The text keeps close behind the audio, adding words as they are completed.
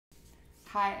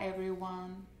Hi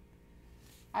everyone.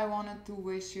 I wanted to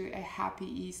wish you a happy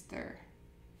Easter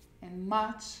and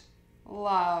much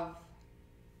love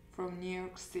from New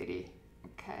York City.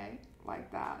 Okay? Like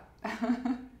that.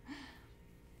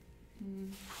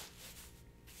 Mm.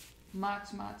 Much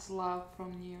love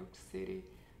from New York City.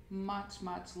 Much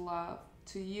love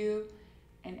to you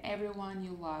and everyone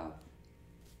you love.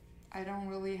 I don't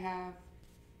really have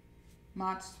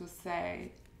much to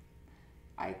say.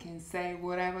 I can say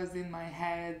whatever's in my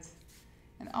head,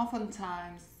 and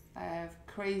oftentimes I have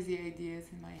crazy ideas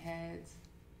in my head.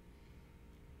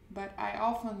 But I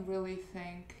often really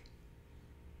think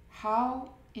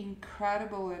how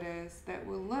incredible it is that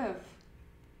we live.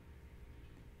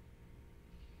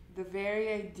 The very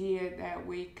idea that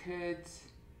we could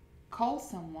call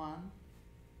someone,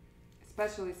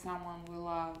 especially someone we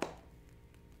love,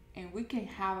 and we can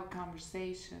have a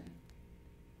conversation.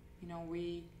 You know,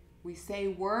 we say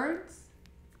words.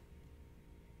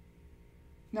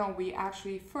 No, we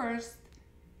actually first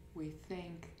we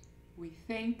think. We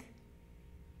think.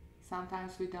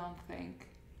 Sometimes we don't think.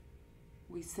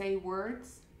 We say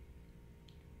words.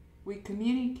 We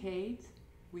communicate.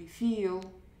 We feel.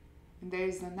 And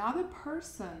there's another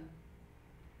person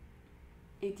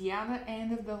at the other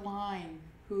end of the line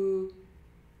who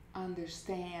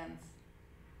understands.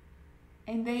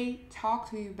 And they talk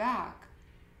to you back.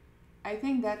 I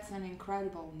think that's an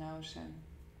incredible notion.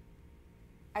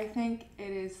 I think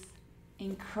it is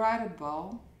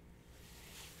incredible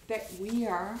that we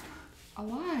are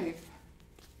alive.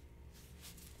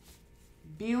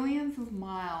 Billions of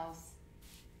miles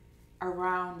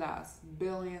around us,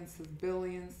 billions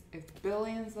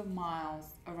of miles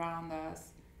around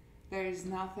us. There is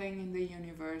nothing in the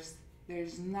universe. There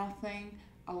is nothing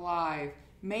alive.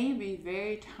 Maybe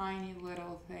very tiny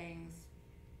little things.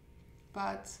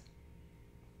 But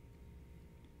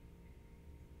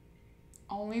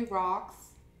only rocks,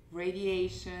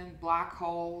 radiation, black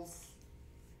holes,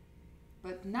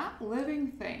 but not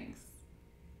living things.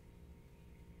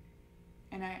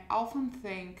 And I often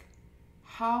think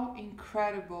how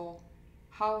incredible,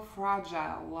 how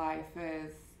fragile life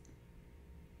is.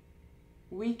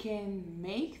 We can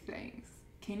make things.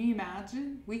 Can you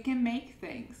imagine? We can make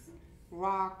things.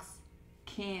 Rocks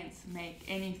can't make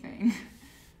anything.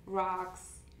 Rocks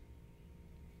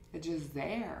are just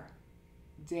there.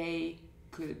 They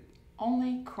could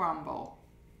only crumble,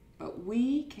 but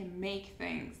we can make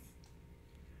things.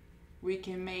 We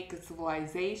can make a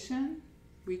civilization,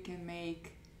 we can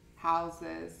make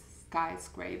houses,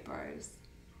 skyscrapers,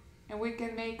 and we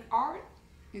can make art.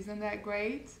 Isn't that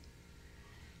great?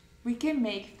 We can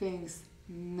make things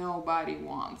nobody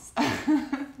wants.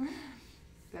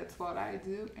 That's what I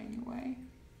do anyway.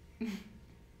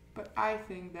 But I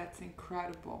think that's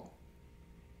incredible.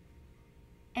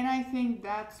 And I think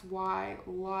that's why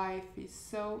life is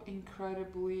so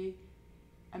incredibly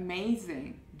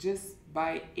amazing just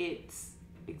by its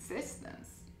existence.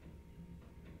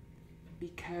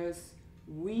 Because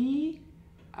we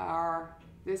are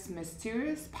this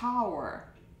mysterious power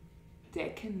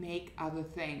that can make other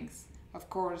things. Of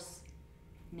course,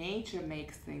 nature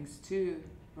makes things too,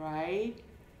 right?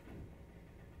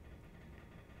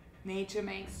 Nature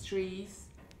makes trees.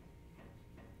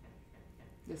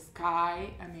 The sky,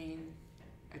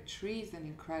 a tree is an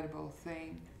incredible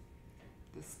thing.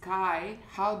 The sky,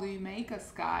 how do you make a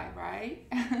sky, right?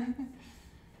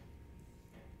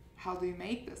 How do you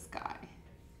make the sky?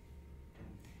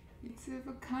 It's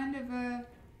a kind of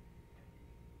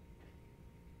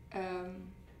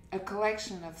a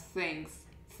collection of things,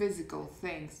 physical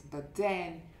things, but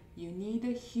then you need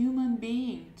a human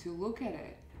being to look at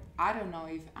it. I don't know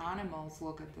if animals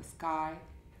look at the sky,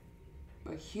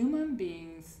 but human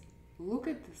beings look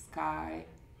at the sky,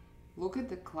 look at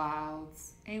the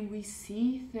clouds, and we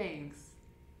see things.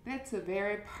 That's a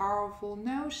very powerful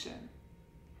notion.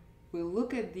 We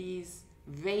look at these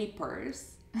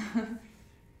vapors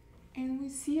and we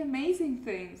see amazing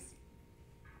things.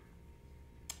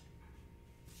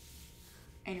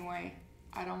 Anyway,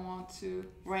 I don't want to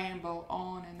ramble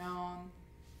on and on,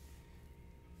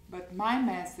 but my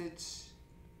message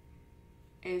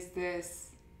is this.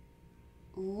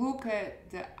 Look at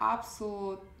the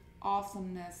absolute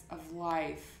awesomeness of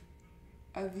life,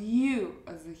 of you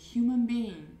as a human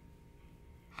being,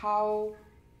 how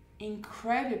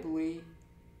incredibly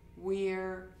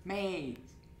we're made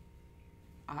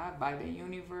by the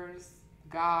universe,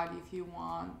 God if you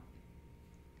want.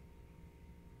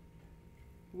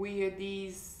 We are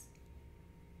these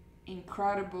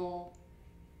incredible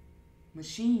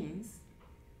machines,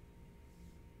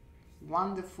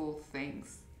 wonderful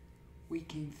things. We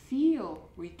can feel,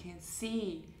 we can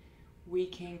see, We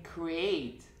can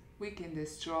create. We can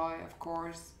destroy, of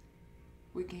course.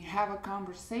 We can have a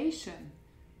conversation.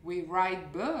 We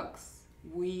write books.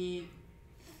 We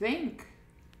think.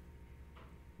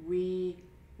 We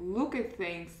look at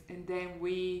things and then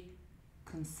we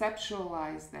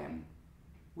conceptualize them.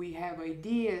 We have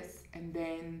ideas and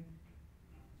then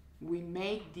we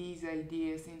make these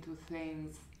ideas into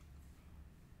things.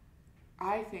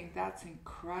 I think that's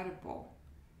incredible.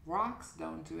 Rocks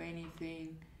don't do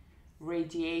anything.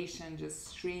 Radiation just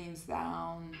streams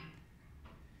down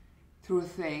through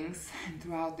things and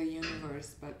throughout the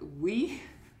universe. But we,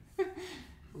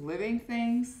 living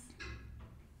things,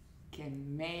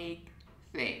 can make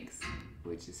things,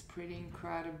 which is pretty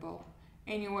incredible.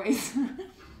 Anyways,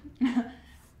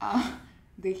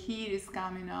 the heat is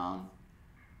coming on.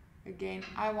 Again,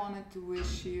 I wanted to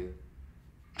wish you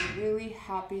a really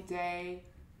happy day,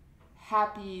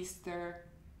 happy Easter,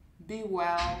 be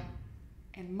well,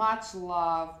 and much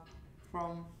love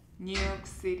from New York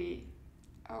City.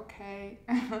 Okay?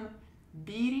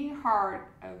 Beating heart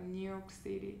of New York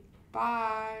City.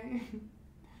 Bye.